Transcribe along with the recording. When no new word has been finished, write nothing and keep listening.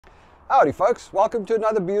Howdy folks, welcome to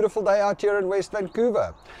another beautiful day out here in West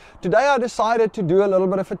Vancouver. Today I decided to do a little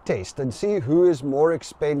bit of a test and see who is more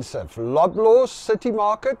expensive, Loblaws City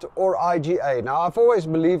Market or IGA. Now I've always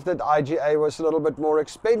believed that IGA was a little bit more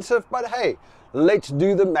expensive, but hey, let's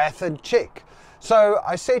do the math and check. So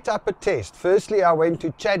I set up a test. Firstly, I went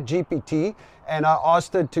to ChatGPT and I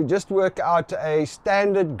asked it to just work out a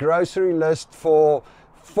standard grocery list for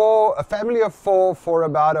a family of 4 for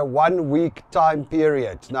about a 1 week time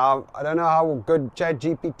period. Now, I don't know how good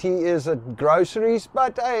ChatGPT is at groceries,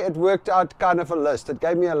 but hey, it worked out kind of a list. It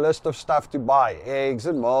gave me a list of stuff to buy, eggs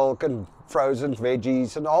and milk and frozen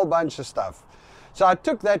veggies and a whole bunch of stuff. So I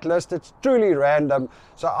took that list. It's truly random,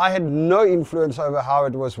 so I had no influence over how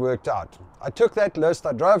it was worked out. I took that list,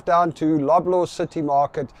 I drove down to Loblaws City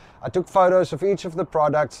Market, I took photos of each of the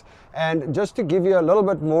products, and just to give you a little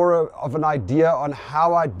bit more of an idea on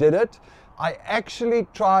how I did it, I actually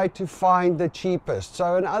tried to find the cheapest.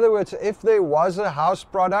 So in other words, if there was a house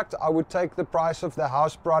product, I would take the price of the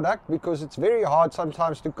house product, because it's very hard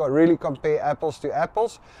sometimes to really compare apples to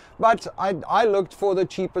apples. But I looked for the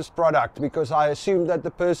cheapest product because I assumed that the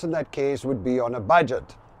person that cares would be on a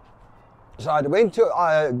budget. So I went to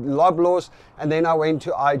Loblaws and then I went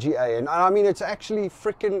to IGA. And I mean, it's actually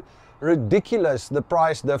freaking ridiculous, the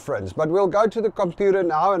price difference. But we'll go to the computer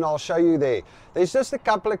now and I'll show you there. There's just a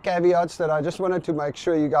couple of caveats that I just wanted to make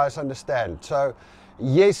sure you guys understand. So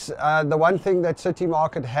yes, the one thing that City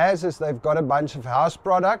Market has is they've got a bunch of house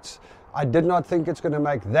products. I did not think it's going to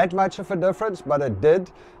make that much of a difference, but it did.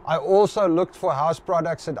 I also looked for house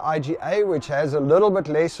products at IGA, which has a little bit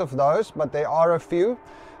less of those, but there are a few.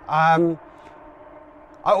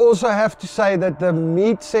 I also have to say that the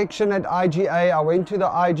meat section at IGA, I went to the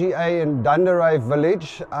IGA in Dunderay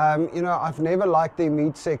Village. You know, I've never liked their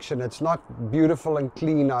meat section. It's not beautiful and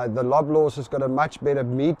clean. The Loblaws has got a much better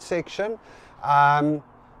meat section.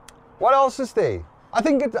 What else is there? I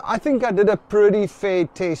think I did a pretty fair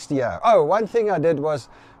test here. Oh, one thing I did was,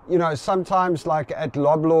 you know, sometimes like at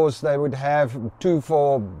Loblaws they would have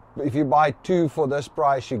if you buy 2 for this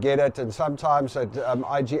price you get it, and sometimes at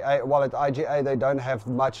IGA they don't have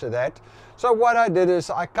much of that. So what I did is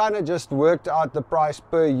I kind of just worked out the price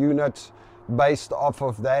per unit based off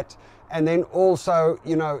of that. And then also,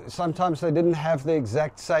 you know, sometimes they didn't have the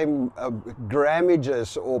exact same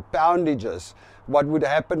grammages or poundages. What would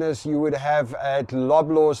happen is you would have at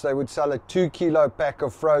Loblaws, they would sell a 2 kilo pack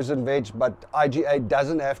of frozen veg, but IGA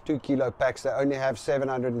doesn't have 2 kilo packs. They only have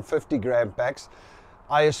 750 gram packs.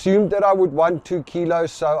 I assumed that I would want 2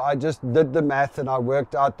 kilos, so I just did the math and I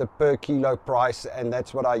worked out the per kilo price, and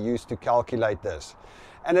that's what I used to calculate this.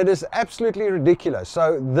 And it is absolutely ridiculous.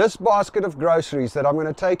 So this basket of groceries that I'm going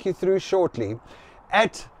to take you through shortly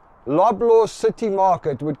at Loblaws City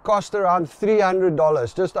Market would cost around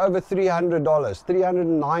 $300, just over $300,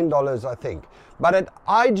 $309 I think. But at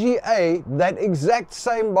IGA, that exact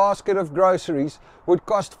same basket of groceries would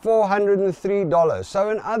cost $403.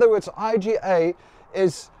 So in other words, IGA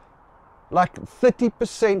is like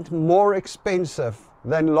 30% more expensive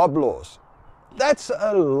than Loblaws. That's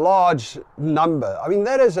a large number. I mean,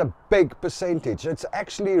 that is a big percentage. It's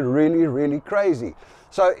actually really, really crazy.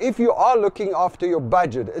 So if you are looking after your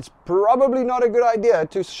budget, it's probably not a good idea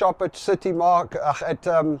to shop at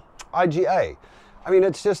IGA. I mean,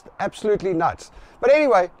 it's just absolutely nuts. But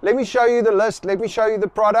anyway, let me show you the list. Let me show you the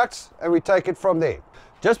products and we take it from there.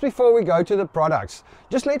 Just before we go to the products,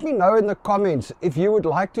 just let me know in the comments if you would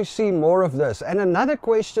like to see more of this. And another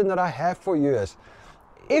question that I have for you is,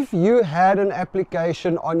 if you had an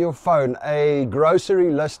application on your phone, a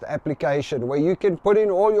grocery list application where you can put in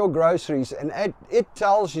all your groceries and it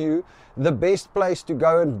tells you the best place to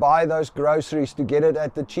go and buy those groceries to get it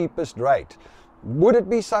at the cheapest rate, would it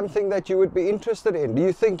be something that you would be interested in? Do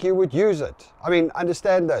you think you would use it? I mean,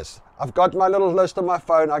 understand this. I've got my little list on my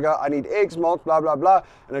phone. I go, I need eggs, milk, blah, blah, blah.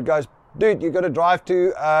 And it goes, dude, you got to drive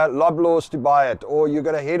to Loblaws to buy it, or you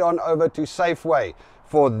got to head on over to Safeway.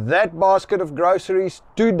 For that basket of groceries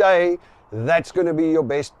today, that's going to be your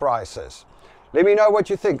best prices. Let me know what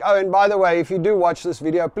you think. Oh, and by the way, if you do watch this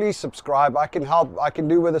video, please subscribe. I can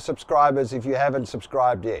do with the subscribers if you haven't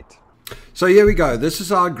subscribed yet. So here we go. This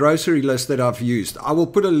is our grocery list that I've used. I will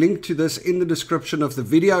put a link to this in the description of the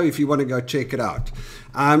video if you want to go check it out.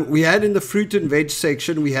 We had in the fruit and veg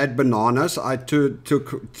section, we had bananas. I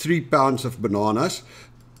took 3 pounds of bananas.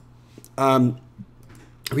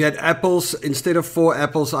 We had apples. Instead of 4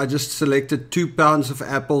 apples, I just selected 2 pounds of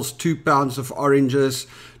apples, 2 pounds of oranges,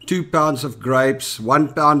 2 pounds of grapes,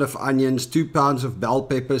 1 pound of onions, 2 pounds of bell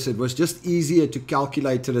peppers. It was just easier to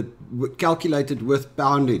calculate it with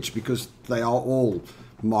poundage because they are all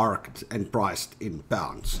marked and priced in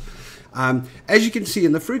pounds. As you can see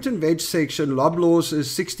in the fruit and veg section, Loblaws is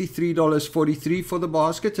 $63.43 for the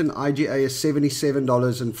basket and IGA is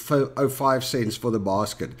 $77.05 for the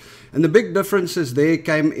basket. And the big differences there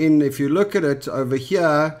came in, if you look at it over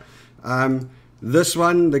here, this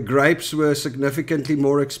one, the grapes were significantly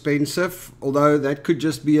more expensive, although that could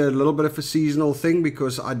just be a little bit of a seasonal thing,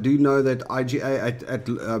 because I do know that IGA at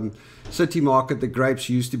City Market, the grapes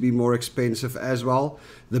used to be more expensive as well.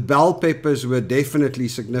 The bell peppers were definitely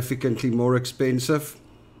significantly more expensive.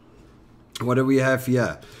 What do we have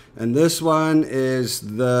here? And this one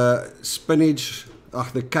is the spinach,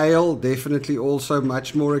 the kale, definitely also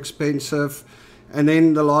much more expensive. And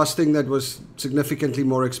then the last thing that was significantly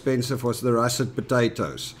more expensive was the russet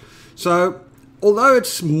potatoes. So although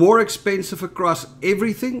it's more expensive across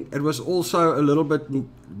everything, it was also a little bit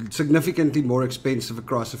significantly more expensive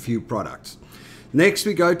across a few products. Next,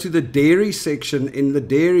 we go to the dairy section. In the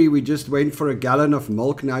dairy, we just went for a gallon of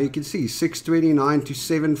milk. Now you can see $6.29 to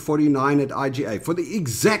 $7.49 at IGA for the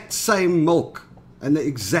exact same milk and the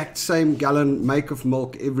exact same gallon make of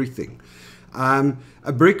milk, everything.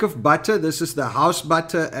 A brick of butter, this is the house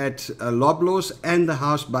butter at Loblaws and the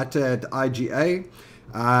house butter at IGA.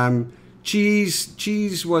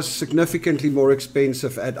 Cheese was significantly more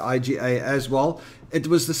expensive at IGA as well. It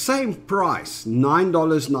was the same price,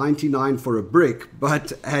 $9.99 for a brick,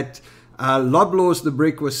 but at Loblaws the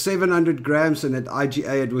brick was 700 grams and at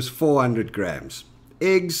IGA it was 400 grams.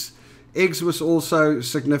 Eggs was also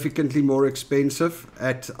significantly more expensive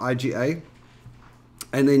at IGA.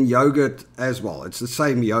 And then yogurt as well. It's the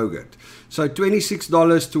same yogurt. So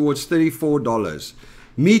 $26 towards $34.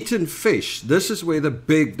 Meat and fish. This is where the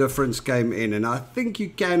big difference came in. And I think you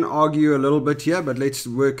can argue a little bit here, but let's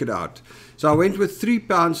work it out. So I went with 3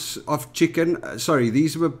 pounds of chicken. Sorry,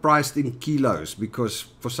 these were priced in kilos because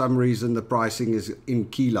for some reason the pricing is in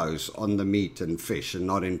kilos on the meat and fish and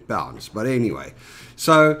not in pounds. But anyway,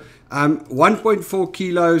 so 1.4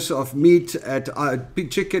 kilos of meat at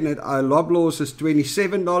chicken at Loblaws is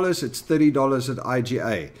 $27. It's $30 at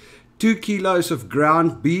IGA. 2 kilos of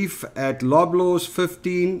ground beef at Loblaws,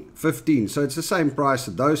 $15. So it's the same price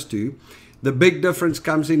at those two. The big difference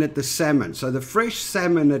comes in at the salmon. So the fresh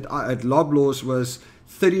salmon at Loblaws was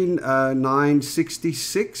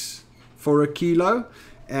 $39.66 for a kilo.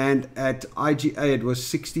 And at IGA it was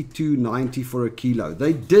 $62.90 for a kilo.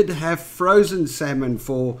 They did have frozen salmon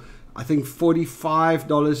for, I think,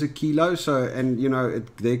 $45 a kilo. So, and you know,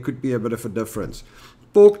 there could be a bit of a difference.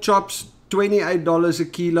 Pork chops, $28 a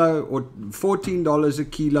kilo or $14 a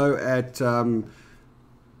kilo at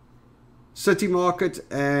City Market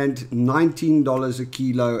and $19 a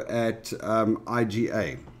kilo at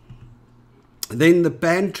IGA. Then the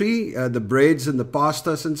pantry, the breads and the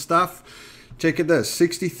pastas and stuff. Check it this,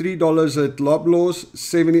 $63 at Loblaws,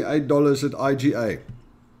 $78 at IGA.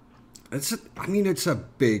 It's a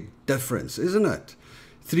big difference, isn't it?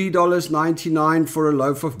 $3.99 for a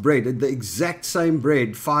loaf of bread, the exact same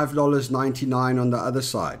bread, $5.99 on the other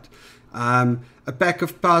side. A pack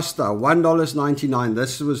of pasta, $1.99.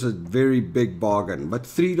 This was a very big bargain, but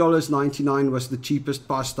 $3.99 was the cheapest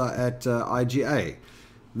pasta at IGA.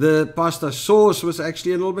 The pasta sauce was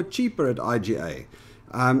actually a little bit cheaper at IGA.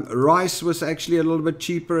 Rice was actually a little bit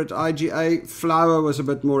cheaper at IGA. Flour was a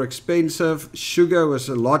bit more expensive. Sugar was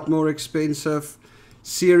a lot more expensive.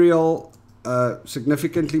 Cereal,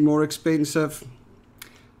 significantly more expensive.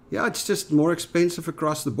 Yeah, it's just more expensive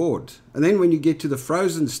across the board. And then when you get to the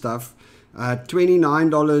frozen stuff,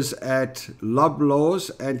 $29 at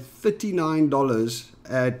Loblaws and $39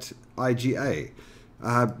 at IGA.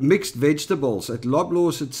 Mixed vegetables at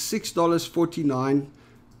Loblaws it's $6.49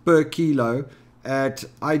 per kilo. At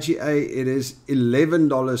IGA it is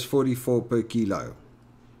 $11.44 per kilo.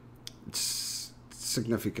 It's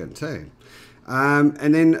significant, hey?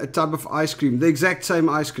 And then a tub of ice cream, the exact same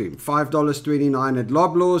ice cream, $5.29 at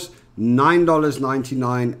Loblaws,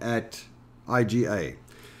 $9.99 at IGA.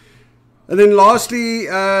 And then lastly,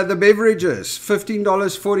 the beverages,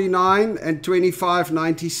 $15.49 and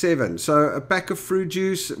 $25.97. So a pack of fruit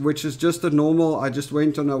juice, which is just a normal, I just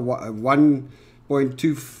went on a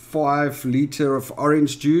 1.25 liter of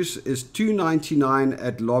orange juice, is $2.99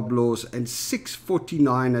 at Loblaws and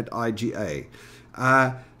 $6.49 at IGA.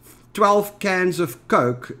 12 cans of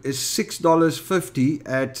Coke is $6.50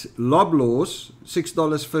 at Loblaws,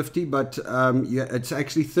 $6.50, but yeah, it's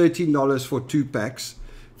actually $13 for 2 packs,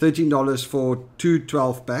 $13 for 2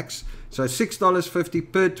 12 packs. So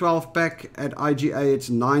 $6.50 per 12 pack. At IGA, it's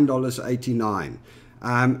 $9.89.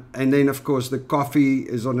 And then, of course, the coffee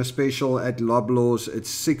is on a special at Loblaws. It's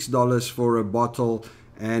 $6 for a bottle,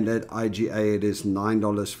 and at IGA, it is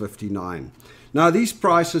 $9.59. Now, these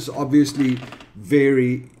prices obviously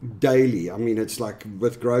vary daily. I mean, it's like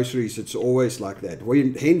with groceries, it's always like that.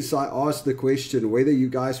 Hence, I asked the question whether you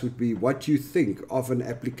guys would be what you think of an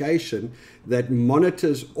application that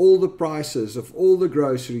monitors all the prices of all the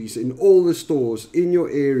groceries in all the stores in your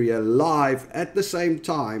area live at the same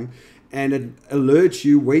time, and it alerts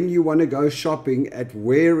you when you want to go shopping at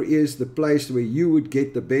where is the place where you would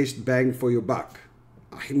get the best bang for your buck.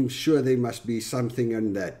 I'm sure there must be something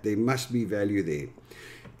in that. There must be value there.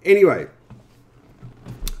 Anyway,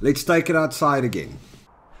 let's take it outside again.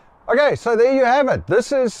 Okay, so there you have it.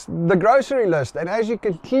 This is the grocery list. And as you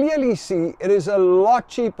can clearly see, it is a lot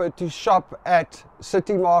cheaper to shop at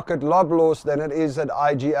City Market, Loblaws than it is at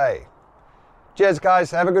IGA. Cheers,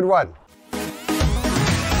 guys. Have a good one.